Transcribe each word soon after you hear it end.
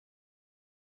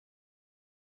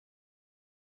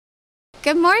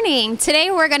Good morning.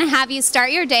 Today we're going to have you start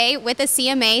your day with a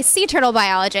CMA sea turtle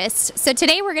biologist. So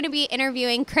today we're going to be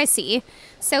interviewing Chrissy.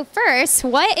 So first,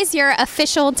 what is your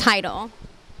official title?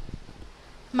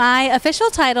 My official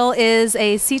title is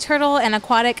a sea turtle and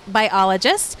aquatic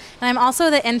biologist, and I'm also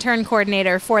the intern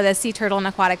coordinator for the sea turtle and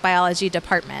aquatic biology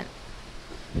department.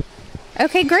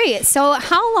 Okay, great. So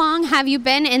how long have you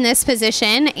been in this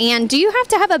position, and do you have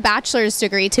to have a bachelor's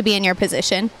degree to be in your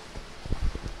position?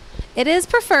 It is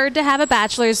preferred to have a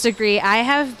bachelor's degree. I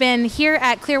have been here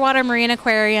at Clearwater Marine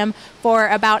Aquarium for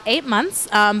about 8 months,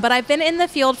 but I've been in the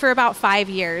field for about 5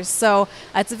 years. So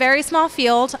it's a very small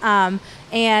field,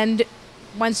 and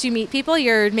once you meet people,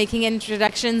 you're making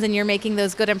introductions and you're making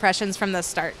those good impressions from the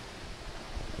start.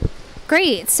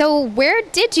 Great. So where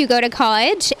did you go to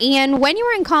college? And when you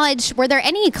were in college, were there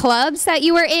any clubs that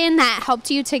you were in that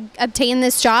helped you to obtain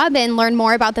this job and learn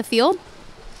more about the field?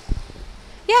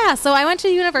 Yeah, so I went to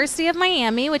the University of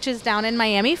Miami, which is down in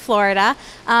Miami, Florida,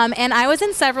 and I was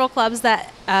in several clubs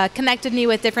that connected me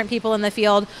with different people in the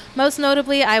field. Most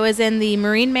notably, I was in the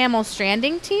marine mammal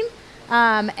stranding team,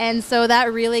 and so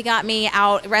that really got me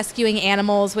out rescuing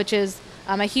animals, which is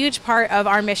a huge part of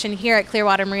our mission here at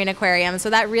Clearwater Marine Aquarium. So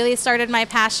that really started my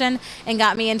passion and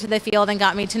got me into the field and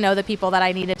got me to know the people that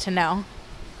I needed to know.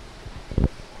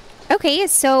 Okay,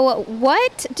 so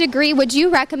what degree would you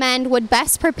recommend would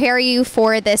best prepare you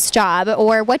for this job?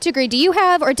 Or what degree do you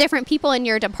have, or different people in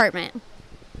your department?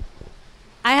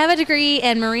 I have a degree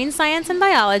in marine science and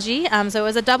biology, so it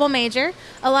was a double major.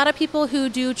 A lot of people who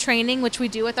do training, which we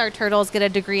do with our turtles, get a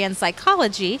degree in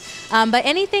psychology. But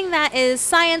anything that is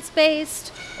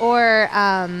science-based or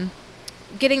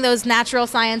getting those natural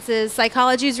sciences,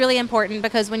 psychology is really important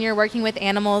because when you're working with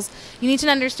animals, you need to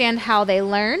understand how they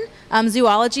learn.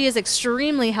 Zoology is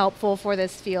extremely helpful for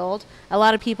this field. A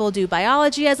lot of people do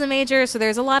biology as a major, so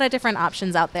there's a lot of different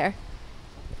options out there.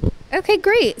 Okay,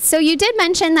 great. So you did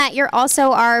mention that you're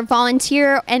also our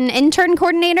volunteer and intern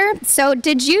coordinator. So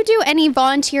did you do any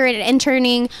volunteer and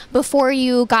interning before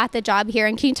you got the job here?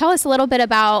 And can you tell us a little bit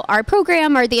about our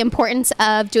program or the importance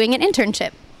of doing an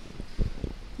internship?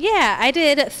 Yeah, I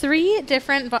did 3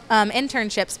 different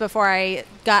internships before I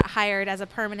got hired as a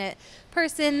permanent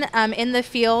person in the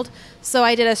field. So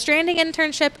I did a stranding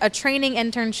internship, a training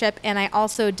internship, and I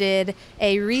also did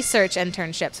a research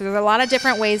internship. So there's a lot of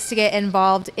different ways to get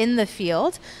involved in the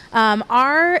field.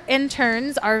 Our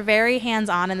interns are very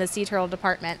hands-on in the sea turtle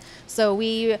department. So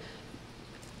we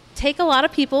take a lot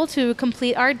of people to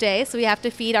complete our day, so we have to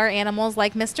feed our animals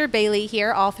like Mr. Bailey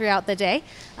here all throughout the day.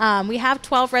 We have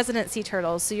 12 resident sea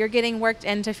turtles, so you're getting worked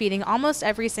into feeding almost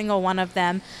every single one of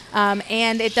them.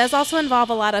 And it does also involve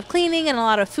a lot of cleaning and a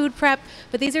lot of food prep,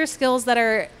 but these are skills that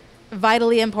are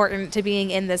vitally important to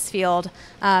being in this field.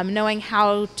 Knowing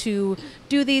how to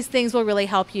do these things will really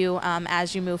help you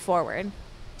as you move forward.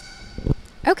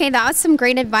 Okay, that was some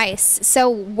great advice. So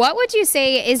what would you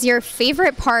say is your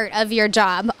favorite part of your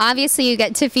job? Obviously, you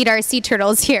get to feed our sea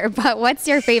turtles here, but what's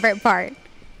your favorite part?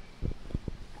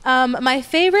 My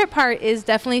favorite part is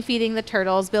definitely feeding the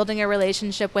turtles, building a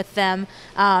relationship with them,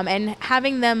 and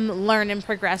having them learn and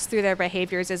progress through their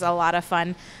behaviors is a lot of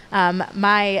fun.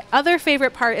 My other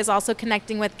favorite part is also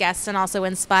connecting with guests and also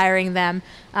inspiring them.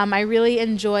 I really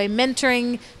enjoy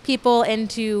mentoring people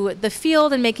into the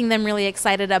field and making them really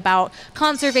excited about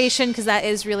conservation, because that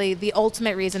is really the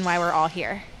ultimate reason why we're all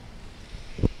here.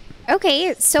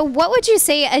 Okay, so what would you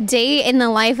say a day in the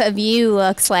life of you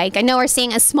looks like? I know we're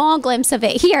seeing a small glimpse of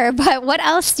it here, but what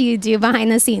else do you do behind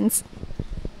the scenes?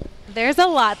 There's a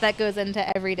lot that goes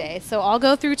into every day. So I'll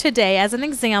go through today as an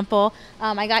example.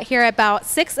 I got here about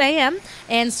 6 a.m.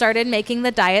 and started making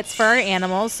the diets for our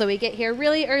animals. So we get here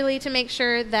really early to make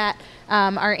sure that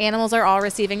our animals are all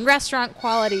receiving restaurant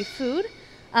quality food.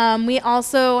 We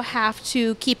also have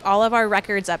to keep all of our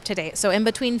records up to date. So in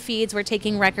between feeds, we're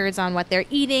taking records on what they're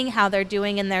eating, how they're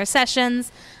doing in their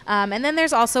sessions. And then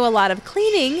there's also a lot of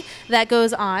cleaning that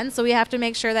goes on. So we have to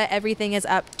make sure that everything is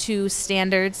up to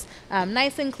standards,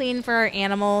 nice and clean for our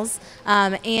animals.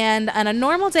 And on a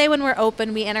normal day when we're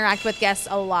open, we interact with guests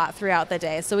a lot throughout the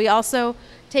day. So we also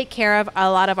take care of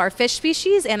a lot of our fish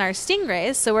species and our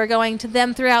stingrays, so we're going to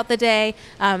them throughout the day.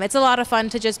 It's a lot of fun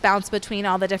to just bounce between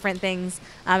all the different things,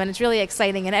 and it's really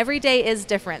exciting, and every day is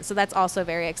different, so that's also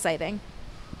very exciting.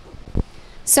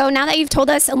 So now that you've told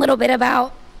us a little bit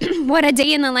about what a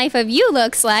day in the life of you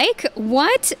looks like,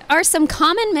 what are some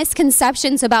common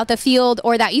misconceptions about the field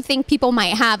or that you think people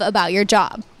might have about your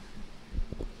job?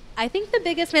 I think the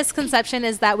biggest misconception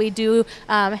is that we do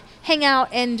hang out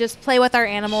and just play with our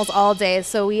animals all day.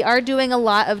 So we are doing a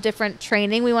lot of different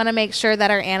training. We want to make sure that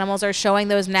our animals are showing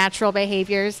those natural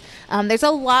behaviors. There's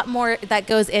a lot more that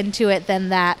goes into it than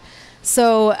that.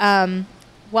 So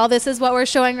while this is what we're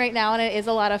showing right now, and it is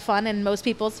a lot of fun and most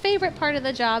people's favorite part of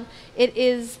the job, it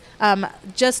is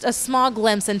just a small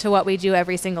glimpse into what we do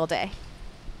every single day.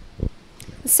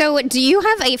 So do you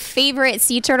have a favorite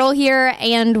sea turtle here,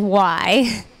 and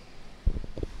why?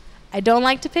 I don't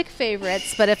like to pick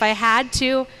favorites, but if I had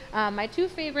to, my two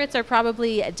favorites are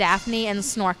probably Daphne and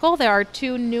Snorkel. They're our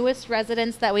two newest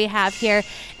residents that we have here,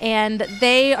 and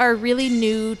they are really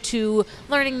new to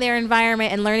learning their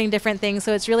environment and learning different things,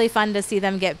 so it's really fun to see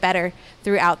them get better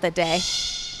throughout the day.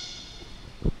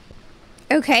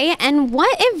 Okay, and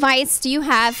what advice do you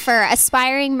have for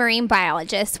aspiring marine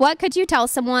biologists? What could you tell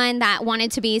someone that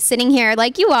wanted to be sitting here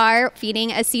like you are,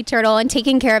 feeding a sea turtle and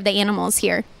taking care of the animals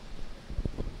here?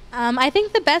 I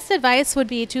think the best advice would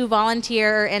be to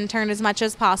volunteer or intern as much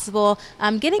as possible.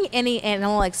 Getting any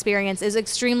animal experience is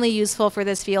extremely useful for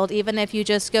this field, even if you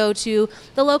just go to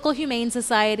the local humane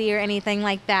society or anything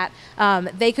like that.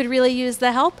 They could really use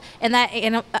the help, and that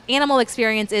animal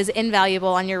experience is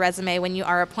invaluable on your resume when you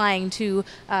are applying to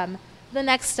the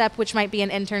next step, which might be an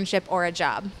internship or a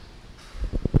job.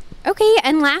 Okay,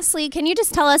 and lastly, can you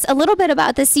just tell us a little bit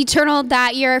about the sea turtle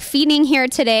that you're feeding here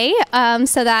today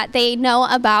so that they know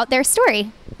about their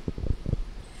story?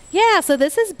 Yeah, so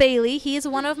this is Bailey. He's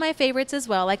one of my favorites as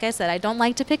well. Like I said, I don't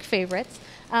like to pick favorites.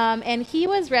 And he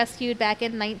was rescued back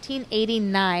in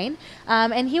 1989,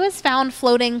 and he was found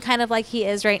floating kind of like he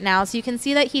is right now. So you can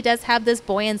see that he does have this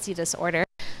buoyancy disorder.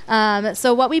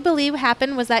 So what we believe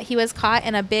happened was that he was caught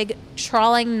in a big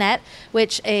trawling net,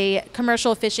 which a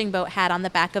commercial fishing boat had on the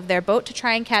back of their boat to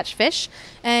try and catch fish.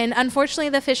 And unfortunately,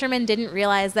 the fishermen didn't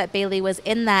realize that Bailey was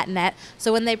in that net.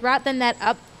 So when they brought the net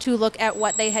up to look at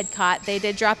what they had caught, they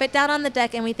did drop it down on the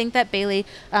deck, and we think that Bailey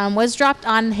was dropped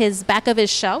on his back of his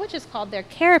shell, which is called their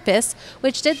carapace,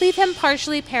 which did leave him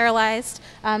partially paralyzed.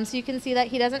 So you can see that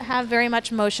he doesn't have very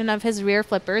much motion of his rear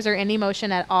flippers or any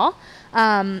motion at all.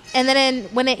 And then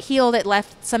when it healed, it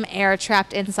left some air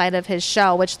trapped inside of his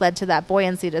shell, which led to that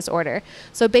buoyancy disorder.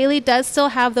 So Bailey does still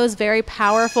have those very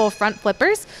powerful front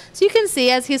flippers. So you can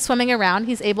see as he's swimming around,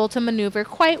 he's able to maneuver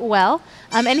quite well.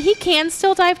 And he can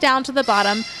still dive down to the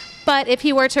bottom, but if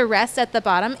he were to rest at the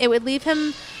bottom, it would leave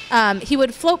him, he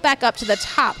would float back up to the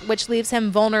top, which leaves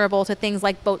him vulnerable to things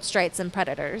like boat strikes and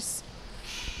predators.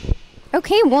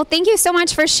 Okay, well, thank you so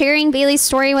much for sharing Bailey's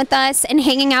story with us and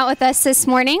hanging out with us this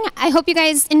morning. I hope you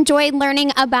guys enjoyed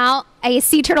learning about a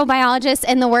sea turtle biologist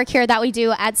and the work here that we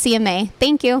do at CMA.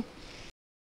 Thank you.